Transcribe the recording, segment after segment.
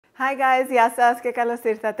Hi guys, Yasas que kalos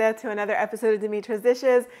irtate to another episode of Dimitra's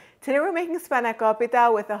Dishes. Today we're making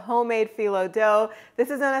Spanakopita with a homemade Phyllo dough.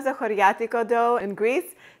 This is known as a Horiatiki dough in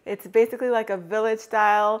Greece. It's basically like a village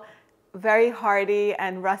style, very hearty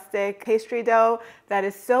and rustic pastry dough that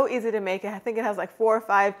is so easy to make. I think it has like 4 or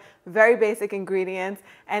 5 very basic ingredients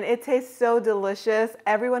and it tastes so delicious.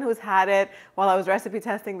 Everyone who's had it while I was recipe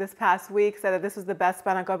testing this past week said that this was the best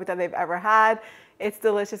Spanakopita they've ever had. It's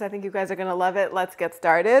delicious. I think you guys are going to love it. Let's get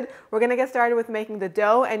started. We're going to get started with making the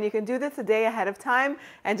dough, and you can do this a day ahead of time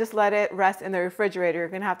and just let it rest in the refrigerator. You're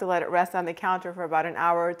going to have to let it rest on the counter for about an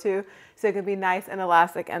hour or two so it can be nice and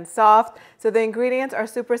elastic and soft. So the ingredients are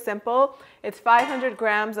super simple. It's 500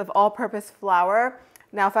 grams of all-purpose flour.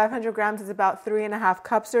 Now 500 grams is about 3.5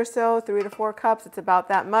 cups or so, 3 to 4 cups. It's about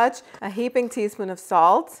that much. A heaping teaspoon of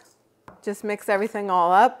salt. Just mix everything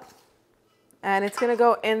all up. And it's going to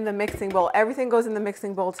go in the mixing bowl. Everything goes in the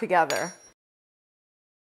mixing bowl together.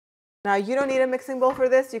 Now you don't need a mixing bowl for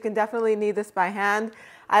this. You can definitely knead this by hand.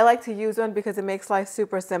 I like to use one because it makes life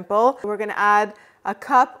super simple. We're going to add a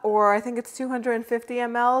cup, or I think it's 250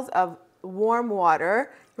 mLs of warm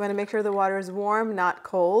water. You want to make sure the water is warm, not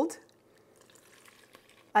cold.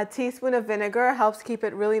 A teaspoon of vinegar helps keep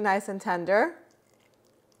it really nice and tender.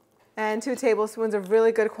 And 2 tablespoons of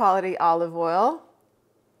really good quality olive oil.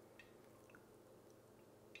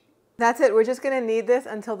 That's it. We're just going to knead this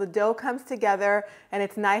until the dough comes together and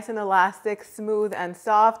it's nice and elastic, smooth and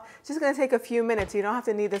soft. It's just going to take a few minutes. You don't have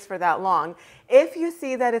to knead this for that long. If you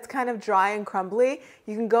see that it's kind of dry and crumbly,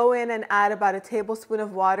 you can go in and add about a tablespoon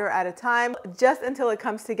of water at a time, just until it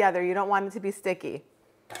comes together. You don't want it to be sticky.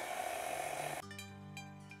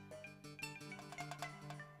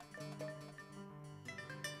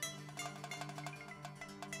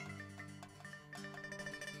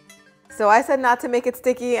 So I said not to make it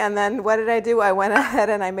sticky, and then what did I do? I went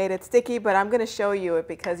ahead and I made it sticky, but I'm going to show you it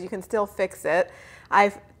because you can still fix it.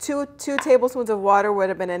 Two tablespoons of water would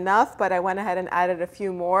have been enough, but I went ahead and added a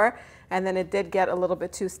few more, and then it did get a little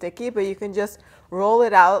bit too sticky, but you can just roll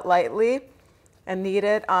it out lightly and knead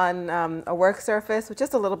it on a work surface with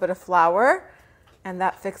just a little bit of flour, and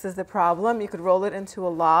that fixes the problem. You could roll it into a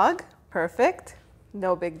log. Perfect.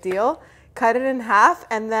 No big deal. Cut it in half,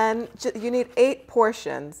 and then you need 8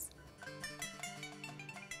 portions.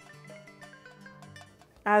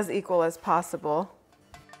 As equal as possible.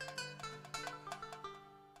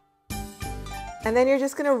 And then you're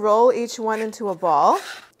just going to roll each one into a ball.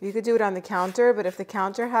 You could do it on the counter, but if the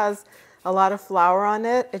counter has a lot of flour on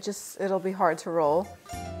it, it'll be hard to roll.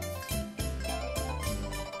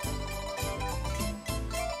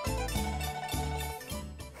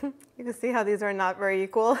 You can see how these are not very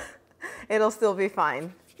equal. It'll still be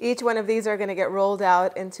fine. Each one of these are going to get rolled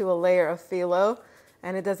out into a layer of Phyllo.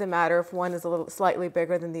 And it doesn't matter if one is a little slightly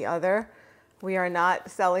bigger than the other. We are not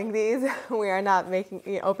selling these. We are not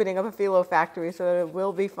opening up a Phyllo factory, so it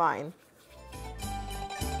will be fine.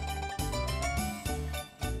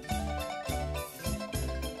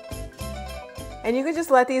 And you can just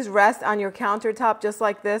let these rest on your countertop just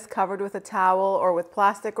like this, covered with a towel or with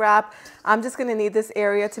plastic wrap. I'm just going to need this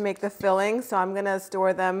area to make the filling, so I'm going to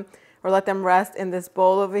store them or let them rest in this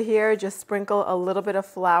bowl over here. Just sprinkle a little bit of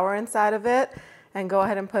flour inside of it. And go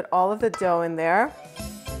ahead and put all of the dough in there.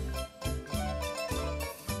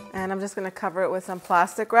 And I'm just going to cover it with some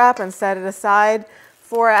plastic wrap and set it aside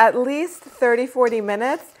for at least 30-40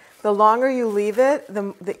 minutes. The longer you leave it,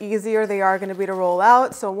 the easier they are going to be to roll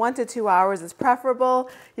out. So 1 to 2 hours is preferable.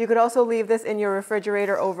 You could also leave this in your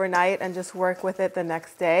refrigerator overnight and just work with it the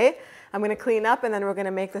next day. I'm going to clean up and then we're going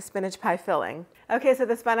to make the spinach pie filling. Okay, so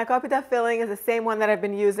the Spanakopita filling is the same one that I've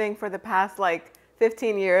been using for the past like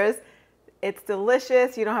 15 years. It's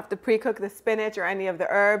delicious. You don't have to pre-cook the spinach or any of the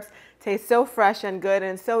herbs. It tastes so fresh and good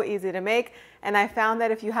and so easy to make. And I found that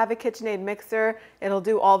if you have a KitchenAid mixer, it'll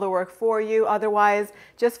do all the work for you. Otherwise,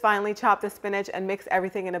 just finely chop the spinach and mix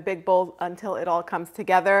everything in a big bowl until it all comes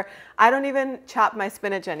together. I don't even chop my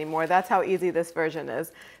spinach anymore. That's how easy this version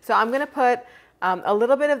is. So I'm going to put a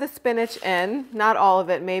little bit of the spinach in, not all of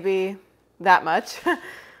it, maybe that much.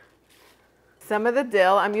 Some of the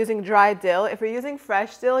dill. I'm using dry dill. If you're using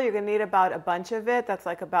fresh dill, you're going to need about a bunch of it. That's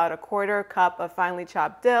like about a 1/4 cup of finely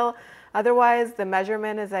chopped dill. Otherwise, the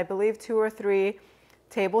measurement is, I believe, 2 or 3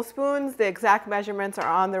 tablespoons. The exact measurements are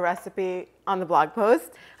on the recipe on the blog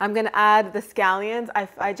post. I'm going to add the scallions.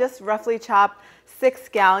 I just roughly chopped 6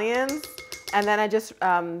 scallions And then I just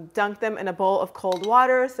dunk them in a bowl of cold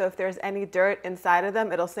water. So if there's any dirt inside of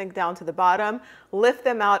them, it'll sink down to the bottom. Lift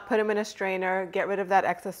them out, put them in a strainer, get rid of that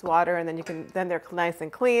excess water, and then they're nice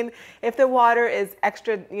and clean. If the water is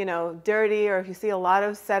extra, dirty, or if you see a lot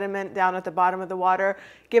of sediment down at the bottom of the water,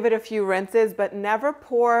 give it a few rinses, but never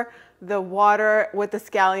pour the water with the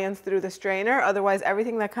scallions through the strainer. Otherwise,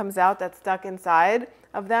 everything that comes out that's stuck inside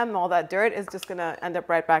of them, all that dirt, is just gonna end up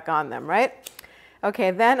right back on them, right?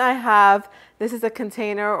 Okay, then I have, this is a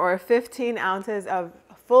container or 15 ounces of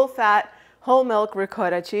full fat, whole milk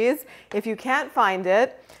ricotta cheese. If you can't find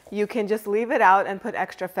it, you can just leave it out and put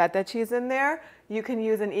extra feta cheese in there. You can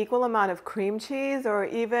use an equal amount of cream cheese or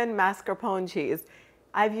even mascarpone cheese.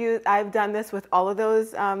 I've done this with all of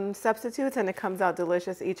those substitutes, and it comes out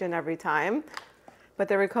delicious each and every time. But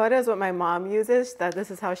the ricotta is what my mom uses.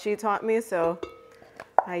 This is how she taught me, so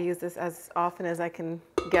I use this as often as I can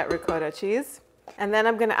get ricotta cheese. And then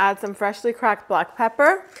I'm going to add some freshly cracked black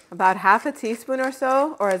pepper, about half a teaspoon or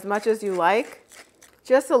so, or as much as you like.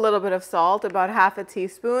 Just a little bit of salt, about half a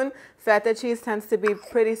teaspoon. Feta cheese tends to be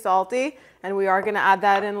pretty salty, and we are going to add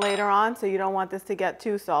that in later on, so you don't want this to get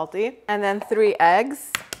too salty. And then 3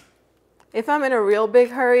 eggs. If I'm in a real big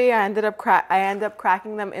hurry, I end up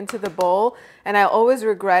cracking them into the bowl, and I always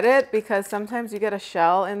regret it because sometimes you get a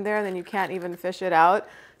shell in there and then you can't even fish it out.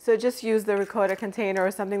 So just use the ricotta container or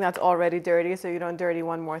something that's already dirty so you don't dirty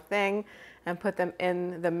one more thing, and put them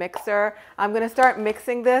in the mixer. I'm going to start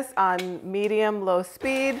mixing this on medium-low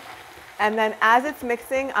speed. And then as it's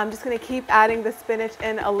mixing, I'm just going to keep adding the spinach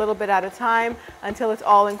in a little bit at a time until it's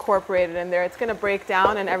all incorporated in there. It's going to break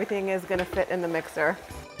down and everything is going to fit in the mixer.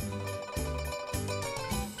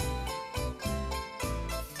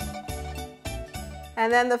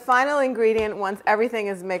 And then the final ingredient, once everything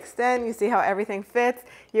is mixed in, you see how everything fits,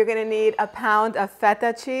 you're going to need a pound of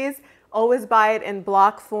feta cheese. Always buy it in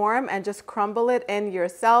block form and just crumble it in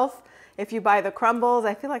yourself. If you buy the crumbles,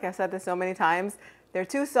 I feel like I've said this so many times, they're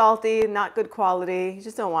too salty, not good quality. You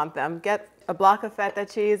just don't want them. Get a block of feta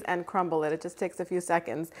cheese and crumble it. It just takes a few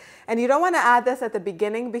seconds. And you don't want to add this at the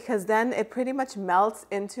beginning because then it pretty much melts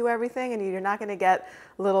into everything and you're not going to get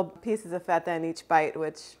little pieces of feta in each bite,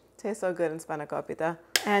 which tastes so good in Spanakopita.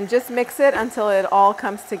 And just mix it until it all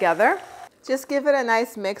comes together. Just give it a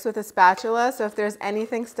nice mix with a spatula, so if there's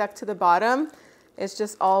anything stuck to the bottom, it's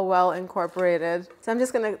just all well incorporated. So I'm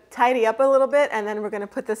just gonna tidy up a little bit and then we're gonna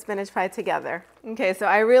put the spinach pie together. Okay, so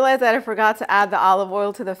I realized that I forgot to add the olive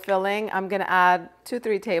oil to the filling. I'm gonna add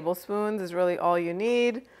 2-3 tablespoons is really all you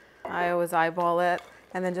need. I always eyeball it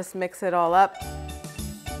and then just mix it all up.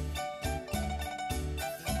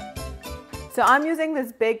 So I'm using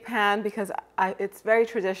this big pan because it's very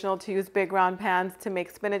traditional to use big round pans to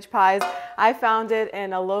make spinach pies. I found it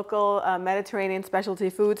in a local Mediterranean specialty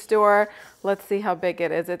food store. Let's see how big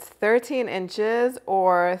it is. It's 13 inches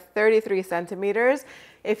or 33 centimeters.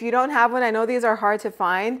 If you don't have one, I know these are hard to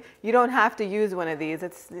find. You don't have to use one of these.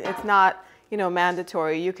 It's not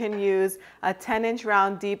mandatory. You can use a 10-inch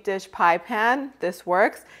round deep dish pie pan. This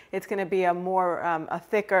works. It's going to be a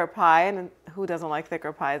thicker pie, and who doesn't like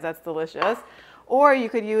thicker pies? That's delicious. Or you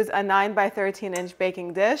could use a 9 by 13-inch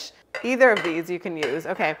baking dish. Either of these you can use.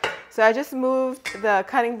 Okay, so I just moved the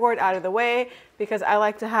cutting board out of the way because I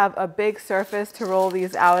like to have a big surface to roll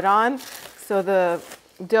these out on. So the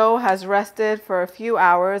dough has rested for a few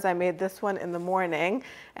hours. I made this one in the morning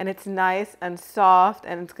and it's nice and soft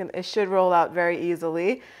and it should roll out very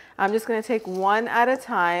easily. I'm just going to take one at a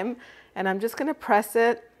time and I'm just going to press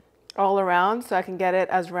it all around so I can get it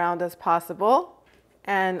as round as possible.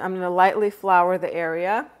 And I'm going to lightly flour the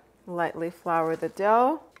area, lightly flour the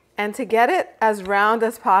dough. And to get it as round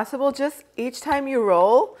as possible, just each time you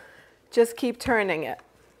roll, just keep turning it.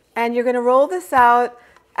 And you're going to roll this out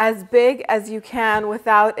as big as you can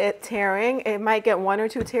without it tearing. It might get 1 or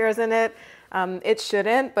 2 tears in it. It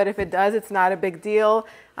shouldn't, but if it does, it's not a big deal.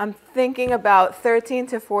 I'm thinking about 13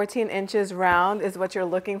 to 14 inches round is what you're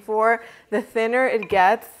looking for. The thinner it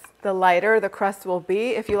gets, the lighter the crust will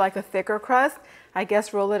be. If you like a thicker crust, I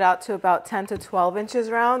guess roll it out to about 10 to 12 inches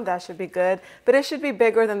round. That should be good, but it should be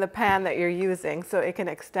bigger than the pan that you're using so it can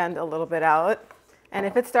extend a little bit out. And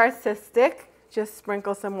if it starts to stick, just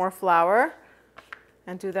sprinkle some more flour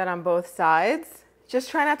and do that on both sides. Just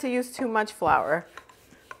try not to use too much flour.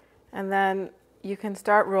 And then you can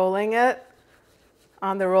start rolling it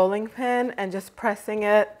on the rolling pin and just pressing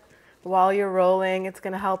it while you're rolling. It's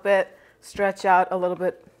going to help it stretch out a little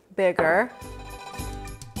bit bigger.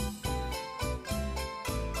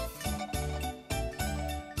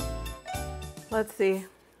 Let's see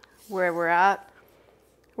where we're at.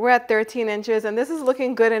 We're at 13 inches and this is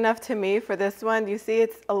looking good enough to me for this one. You see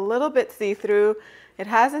it's a little bit see-through. It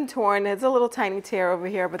hasn't torn. It's a little tiny tear over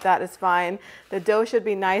here, but that is fine. The dough should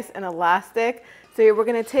be nice and elastic. So we're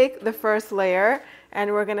going to take the first layer and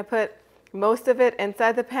we're going to put most of it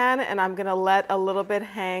inside the pan, and I'm going to let a little bit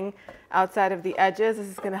hang outside of the edges. This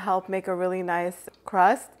is going to help make a really nice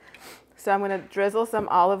crust. So I'm going to drizzle some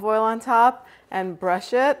olive oil on top and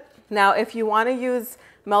brush it. Now, if you want to use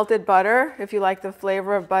melted butter, if you like the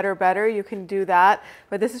flavor of butter better, you can do that.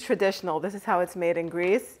 But this is traditional. This is how it's made in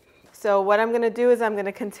Greece. So what I'm going to do is I'm going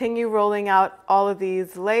to continue rolling out all of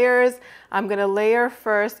these layers. I'm going to layer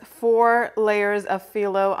first 4 layers of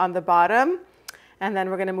phyllo on the bottom. And then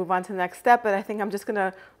we're going to move on to the next step. But I think I'm just going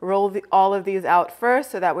to roll all of these out first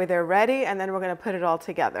so that way they're ready. And then we're going to put it all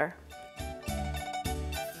together.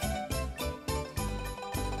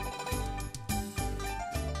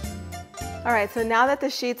 All right, so now that the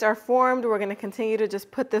sheets are formed, we're going to continue to just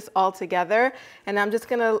put this all together. And I'm just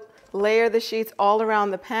going to layer the sheets all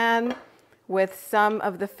around the pan with some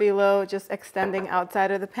of the phyllo just extending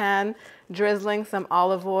outside of the pan, drizzling some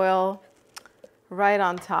olive oil right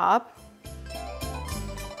on top.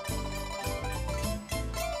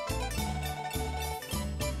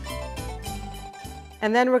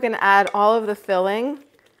 And then we're going to add all of the filling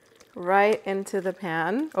right into the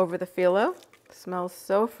pan over the phyllo. Smells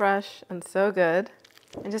so fresh and so good.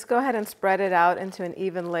 And just go ahead and spread it out into an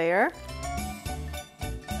even layer.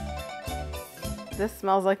 This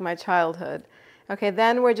smells like my childhood. Okay,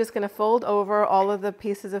 then we're just going to fold over all of the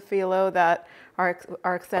pieces of phyllo that are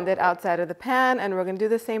extended outside of the pan, and we're going to do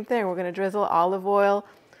the same thing. We're going to drizzle olive oil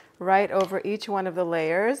right over each one of the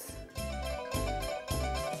layers.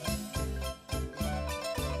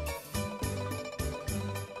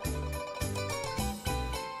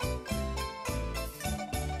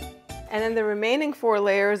 And then the remaining 4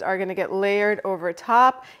 layers are going to get layered over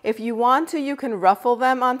top. If you want to, you can ruffle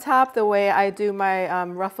them on top the way I do my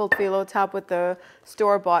ruffled phyllo top with the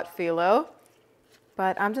store-bought phyllo.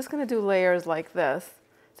 But I'm just going to do layers like this.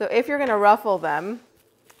 So if you're going to ruffle them,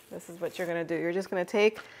 this is what you're going to do. You're just going to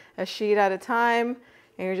take a sheet at a time,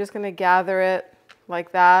 and you're just going to gather it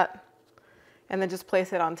like that, and then just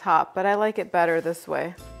place it on top. But I like it better this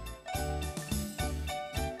way.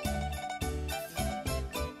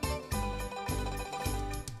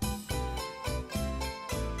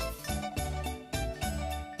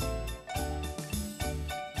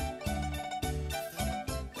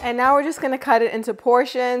 And now we're just going to cut it into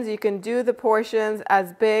portions. You can do the portions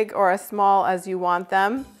as big or as small as you want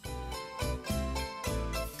them.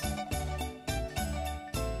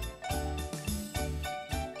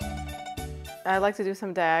 I like to do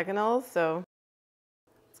some diagonals, so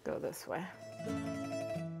let's go this way.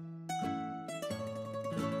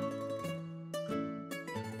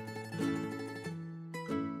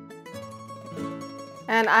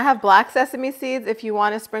 And I have black sesame seeds. If you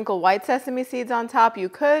want to sprinkle white sesame seeds on top, you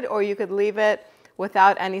could, or you could leave it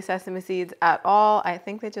without any sesame seeds at all. I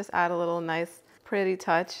think they just add a little nice, pretty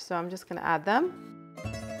touch, so I'm just going to add them.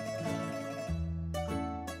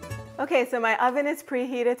 Okay, so my oven is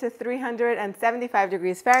preheated to 375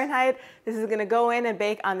 degrees Fahrenheit. This is going to go in and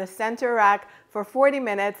bake on the center rack for 40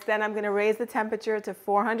 minutes. Then I'm going to raise the temperature to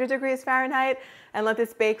 400 degrees Fahrenheit and let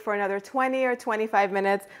this bake for another 20 or 25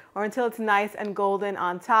 minutes or until it's nice and golden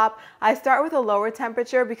on top. I start with a lower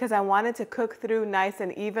temperature because I want it to cook through nice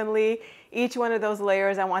and evenly. Each one of those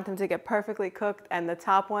layers, I want them to get perfectly cooked, and the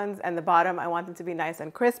top ones and the bottom, I want them to be nice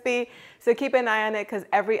and crispy. So keep an eye on it because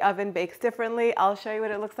every oven bakes differently. I'll show you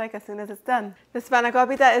what it looks like as soon as it's done. The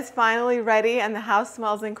Spanakopita is finally ready and the house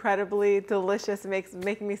smells incredibly delicious,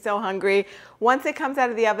 making me so hungry. Once it comes out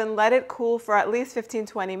of the oven, let it cool for at least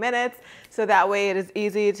 15-20 minutes so that way it is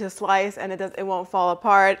easy to slice and it won't fall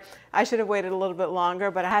apart. I should have waited a little bit longer,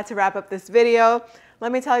 but I had to wrap up this video.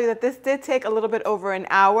 Let me tell you that this did take a little bit over an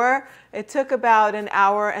hour. It took about an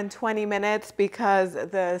hour and 20 minutes because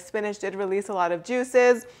the spinach did release a lot of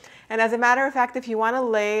juices. And as a matter of fact, if you want to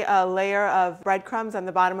lay a layer of breadcrumbs on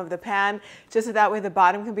the bottom of the pan, just so that way the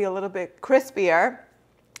bottom can be a little bit crispier,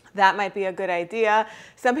 that might be a good idea.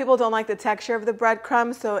 Some people don't like the texture of the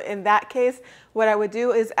breadcrumbs, so in that case, what I would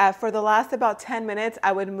do is for the last about 10 minutes,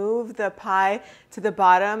 I would move the pie to the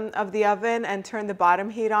bottom of the oven and turn the bottom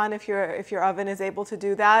heat on if your oven is able to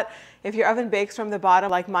do that. If your oven bakes from the bottom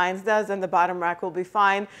like mine does, then the bottom rack will be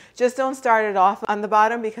fine. Just don't start it off on the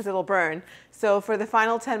bottom because it'll burn. So for the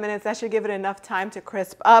final 10 minutes, that should give it enough time to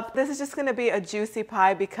crisp up. This is just going to be a juicy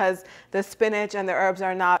pie because the spinach and the herbs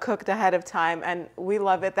are not cooked ahead of time, and we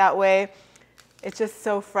love it that way. It's just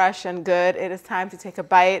so fresh and good. It is time to take a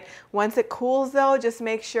bite. Once it cools though, just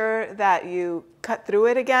make sure that you cut through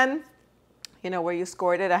it again. where you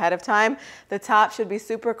scored it ahead of time. The top should be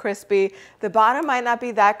super crispy. The bottom might not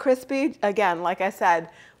be that crispy. Again, like I said,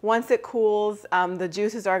 once it cools, the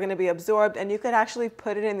juices are going to be absorbed, and you could actually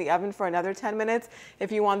put it in the oven for another 10 minutes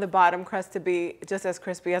if you want the bottom crust to be just as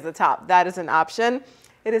crispy as the top. That is an option.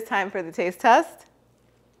 It is time for the taste test.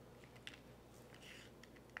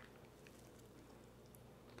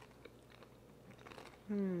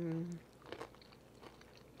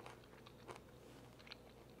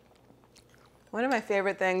 One of my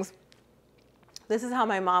favorite things, this is how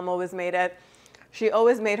my mom always made it. She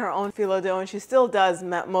always made her own phyllo dough, and she still does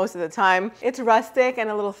most of the time. It's rustic and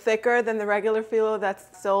a little thicker than the regular phyllo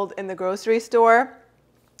that's sold in the grocery store.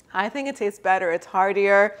 I think it tastes better. It's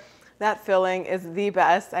heartier. That filling is the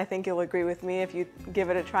best. I think you'll agree with me if you give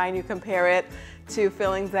it a try and you compare it to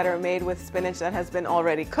fillings that are made with spinach that has been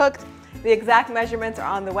already cooked. The exact measurements are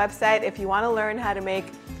on the website. If you want to learn how to make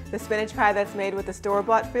the spinach pie that's made with the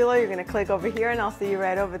store-bought phyllo, you're going to click over here, and I'll see you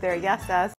right over there. Yes, Sess?